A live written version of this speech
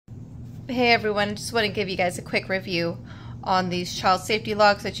Hey everyone, just want to give you guys a quick review on these child safety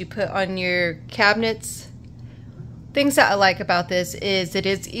locks that you put on your cabinets. Things that I like about this is it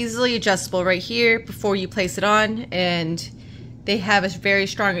is easily adjustable right here before you place it on, and they have a very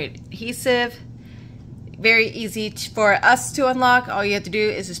strong adhesive. Very easy for us to unlock. All you have to do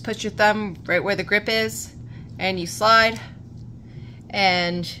is just put your thumb right where the grip is and you slide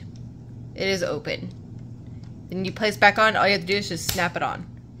and it is open. Then you place back on, all you have to do is just snap it on.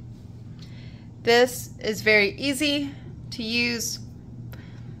 This is very easy to use.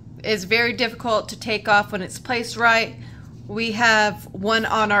 It's very difficult to take off when it's placed right. We have one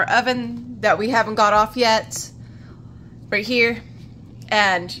on our oven that we haven't got off yet, right here,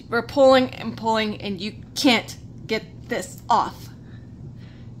 and we're pulling and pulling and you can't get this off.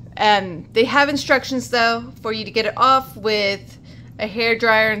 And they have instructions though for you to get it off with a hair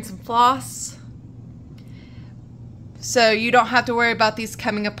dryer and some floss. So you don't have to worry about these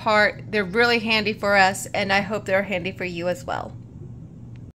coming apart. They're really handy for us, and I hope they're handy for you as well.